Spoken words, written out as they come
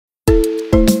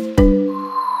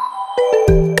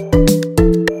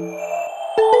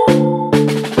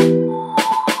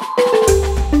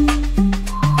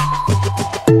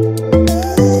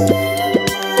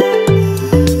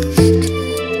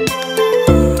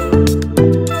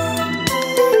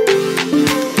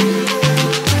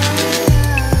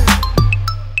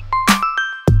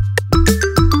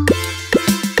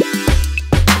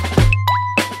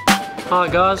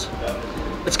guys,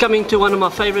 it's coming to one of my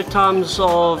favorite times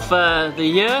of the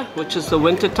year, which is the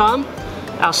winter time.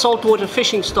 Our saltwater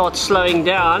fishing starts slowing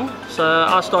down, so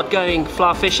I start going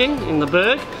fly fishing in the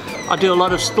berg. I do a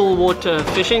lot of still water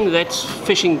fishing, that's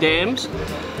fishing dams.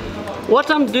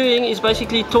 What I'm doing is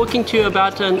basically talking to you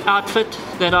about an outfit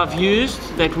that I've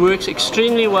used that works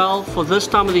extremely well for this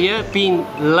time of the year, being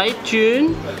late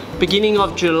June, beginning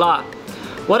of July.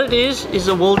 What it is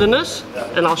a wilderness,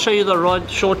 and I'll show you the rod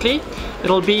shortly.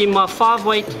 It'll be my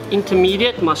 5-weight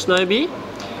intermediate, my Snowbee.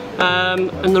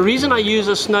 And the reason I use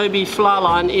a Snowbee fly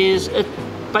line is it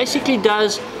basically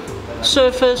does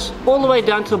surface all the way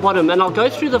down to the bottom, and I'll go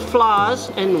through the flies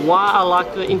and why I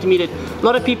like the intermediate. A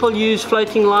lot of people use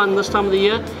floating line this time of the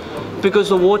year because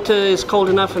the water is cold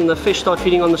enough and the fish start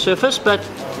feeding on the surface, but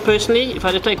personally, if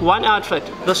I had to take one outfit,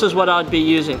 this is what I'd be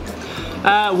using.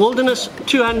 Wilderness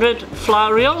 200 fly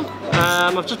reel.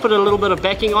 I've just put a little bit of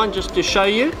backing on just to show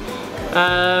you.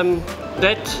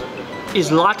 That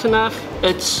is light enough,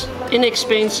 it's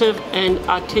inexpensive, and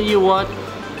I tell you what,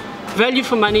 value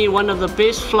for money, one of the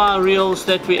best fly reels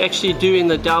that we actually do in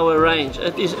the Daiwa range.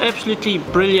 It is absolutely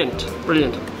brilliant.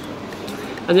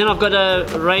 And then I've got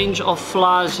a range of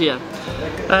flies here.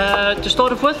 To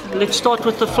start off with, let's start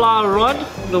with the fly rod,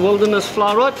 the Wilderness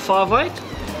fly rod, 5-weight.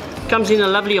 Comes in a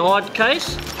lovely hard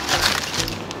case,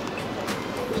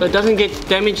 so it doesn't get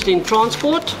damaged in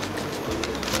transport.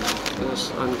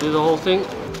 Let's undo the whole thing.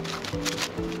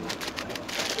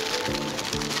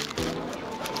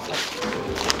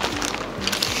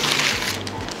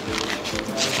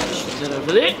 Put that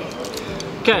over there.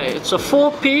 Okay, it's a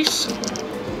 4-piece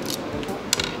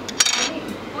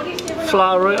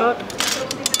fly rod.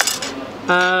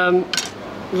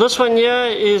 This one here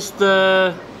is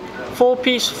the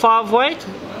 4-piece 5-weight.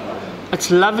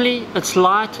 It's lovely, it's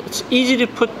light, it's easy to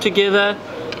put together,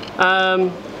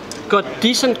 got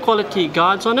decent quality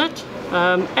guides on it,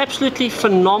 absolutely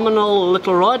phenomenal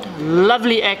little rod,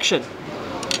 lovely action.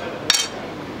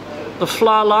 The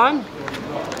fly line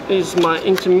is my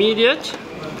intermediate.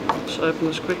 Let's open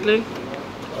this quickly.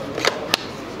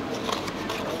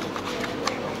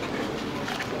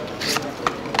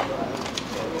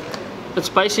 It's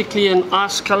basically an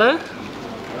ice color.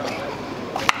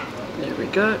 There we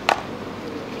go.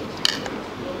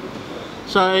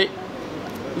 So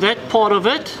that part of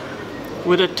it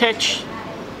would attach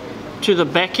to the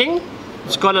backing.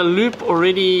 It's got a loop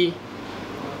already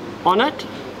on it.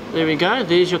 There we go.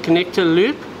 There's your connector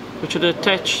loop, which would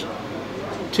attach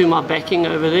to my backing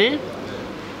over there.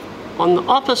 On the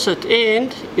opposite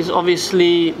end is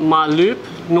obviously my loop.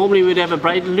 Normally we'd have a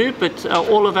braided loop, but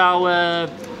all of our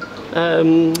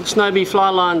Snowbee fly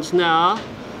lines now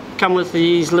come with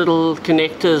these little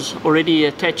connectors already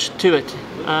attached to it.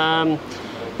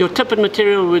 Your tippet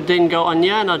material would then go on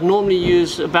here, and I'd normally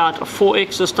use about a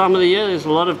 4X this time of the year. There's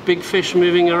a lot of big fish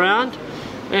moving around,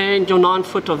 and your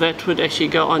 9-foot of that would actually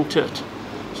go onto it.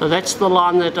 So that's the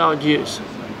line that I would use.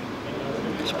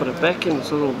 Let's put it back in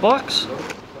this little box.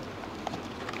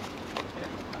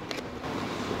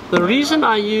 The reason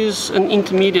I use an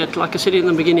intermediate, like I said in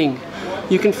the beginning,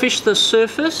 you can fish the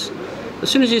surface. As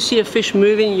soon as you see a fish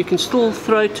moving, you can still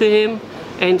throw to him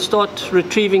and start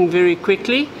retrieving very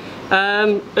quickly.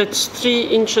 It's 3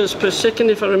 inches per second,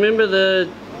 if I remember, the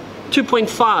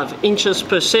 2.5 inches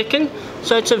per second.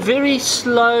 So it's a very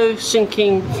slow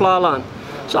sinking fly line.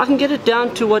 So I can get it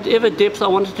down to whatever depth I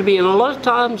want it to be. And a lot of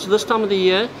times, this time of the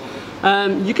year,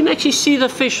 you can actually see the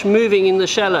fish moving in the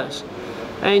shallows.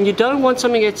 And you don't want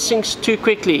something that sinks too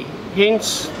quickly,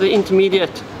 hence the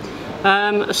intermediate.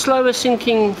 A slower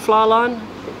sinking fly line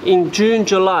in June,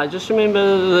 July. Just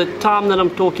remember the time that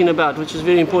I'm talking about, which is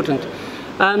very important.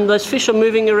 Those fish are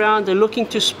moving around, they're looking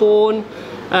to spawn.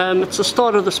 It's the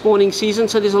start of the spawning season,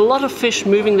 so there's a lot of fish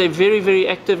moving. They're very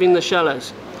active in the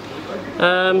shallows.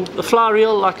 The fly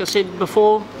reel, like I said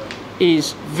before,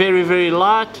 is very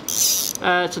light.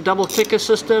 It's a double clicker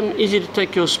system, easy to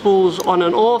take your spools on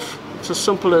and off. It's as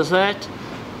simple as that.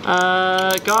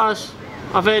 Guys,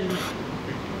 I've had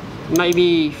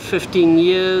maybe 15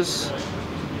 years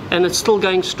and it's still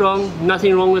going strong,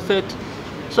 nothing wrong with it.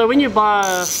 So when you buy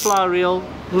a fly reel,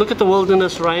 look at the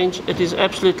Wilderness range, it is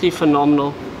absolutely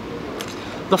phenomenal.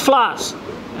 The flies,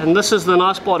 and this is the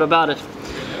nice part about it.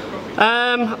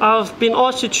 I've been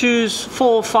asked to choose 4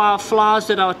 or 5 flies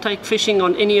that I would take fishing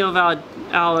on any of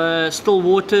our still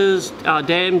waters, our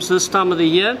dams this time of the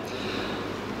year.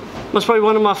 Most probably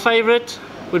one of my favorite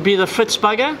would be the Fritz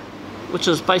bugger, which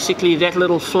is basically that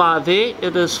little fly there.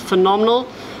 It is phenomenal.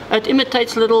 It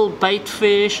imitates little bait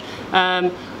fish,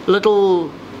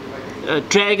 little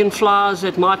dragonflies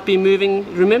that might be moving.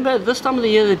 Remember, this time of the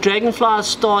year the dragonflies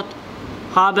start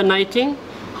hibernating,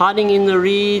 hiding in the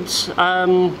reeds,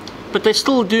 but they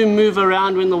still do move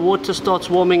around when the water starts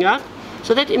warming up.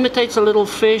 So that imitates a little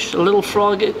fish, a little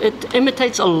frog. It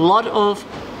imitates a lot of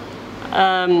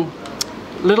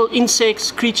little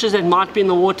insects, creatures that might be in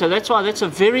the water. That's why that's a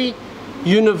very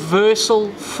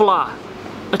universal fly.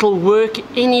 It'll work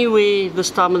anywhere this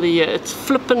time of the year. It's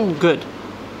flippin' good.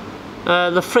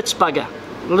 The Fritz bugger.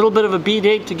 A little bit of a bead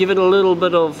egg to give it a little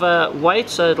bit of weight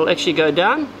so it'll actually go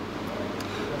down.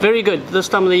 Very good this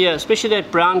time of the year, especially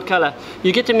that brown color.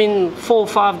 You get them in 4 or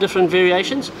 5 different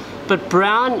variations, but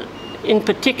brown in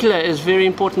particular is very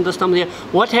important this time of the year.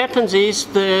 What happens is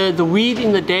the weed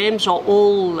in the dams are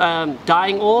all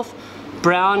dying off.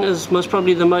 Brown is most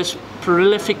probably the most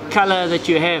prolific color that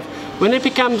you have. When it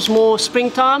becomes more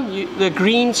springtime, the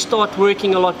greens start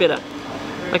working a lot better.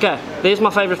 Okay, there's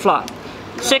my favorite fly.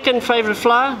 Second favorite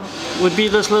fly would be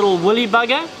this little woolly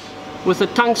bugger with a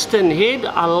tungsten head.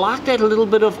 I like that little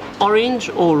bit of orange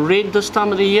or red this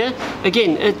time of the year.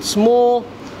 Again, it's more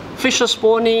fish are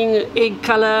spawning, egg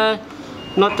color.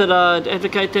 Not that I'd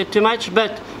advocate that too much,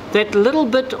 but that little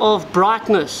bit of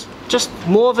brightness, just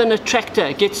more of an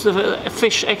attractor, gets the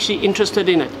fish actually interested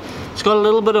in it. It's got a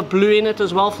little bit of blue in it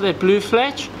as well for that blue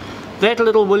flash. That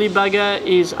little woolly bugger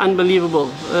is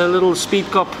unbelievable. A little speed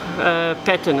cop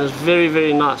pattern is very,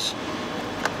 very nice.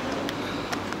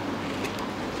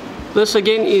 This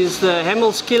again is the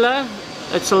Hamel's Killer.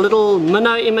 It's a little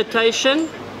minnow imitation.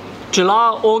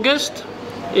 July, August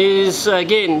is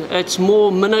again, it's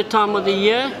more minnow time of the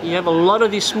year. You have a lot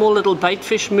of these small little bait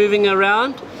fish moving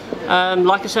around.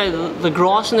 Like I say, the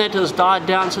grass in that has died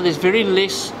down, so there's very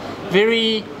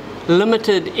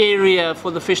limited area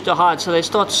for the fish to hide, so they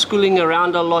start schooling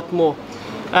around a lot more.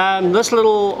 This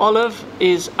little olive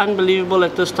is unbelievable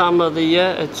at this time of the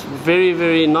year. It's very,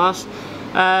 very nice.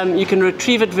 You can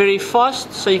retrieve it very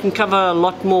fast, so you can cover a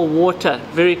lot more water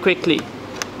very quickly.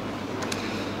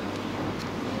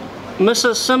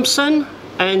 Mrs. Simpson,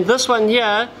 and this one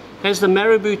here has the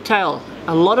marabou tail.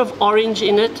 A lot of orange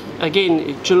in it.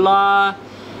 Again, July,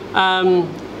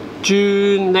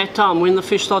 June, that time when the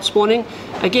fish start spawning.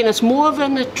 Again, it's more of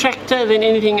an attractor than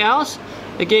anything else.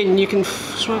 Again, you can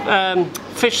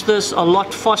fish this a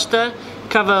lot faster,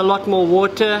 cover a lot more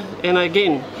water, and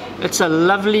again, it's a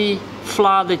lovely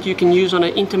fly that you can use on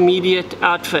an intermediate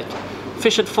outfit.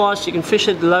 Fish it fast, you can fish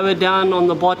it lower down on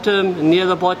the bottom, near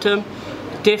the bottom.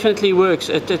 It definitely works.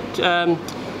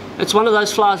 It's one of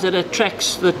those flies that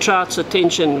attracts the trout's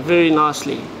attention very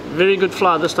nicely. Very good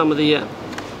fly this time of the year.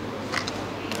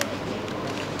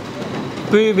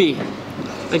 Booby.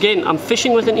 Again, I'm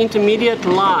fishing with an intermediate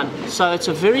line, so it's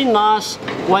a very nice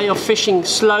way of fishing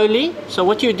slowly. So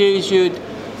what you do is you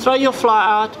throw your fly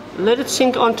out, let it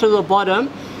sink onto the bottom.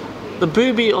 The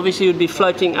booby obviously would be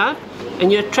floating up,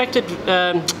 and you attract it,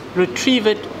 retrieve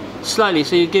it slowly.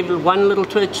 So you give it one little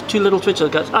twitch, 2 little twitches.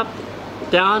 It goes up,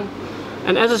 down,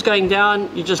 and as it's going down,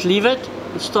 you just leave it.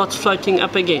 It starts floating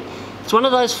up again. It's one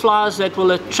of those flies that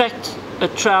will attract a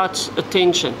trout's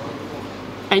attention,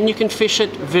 and you can fish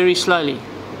it very slowly.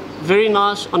 Very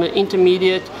nice on an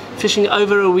intermediate, fishing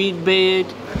over a weed bed.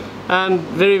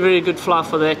 Very, very good fly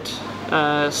for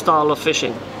that style of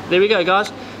fishing. There we go,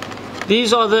 guys.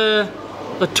 These are the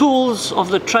tools of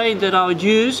the trade that I would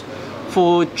use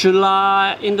for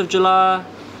July, end of July,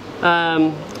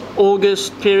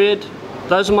 August period.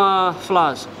 Those are my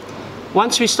flies.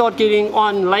 Once we start getting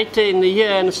on later in the year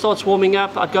and it starts warming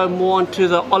up, I'd go more onto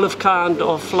the olive kind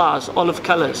of flies, olive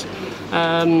colors.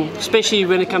 Especially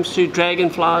when it comes to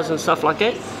dragonflies and stuff like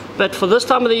that. But for this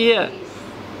time of the year,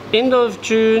 end of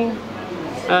June,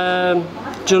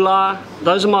 July,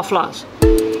 those are my flies.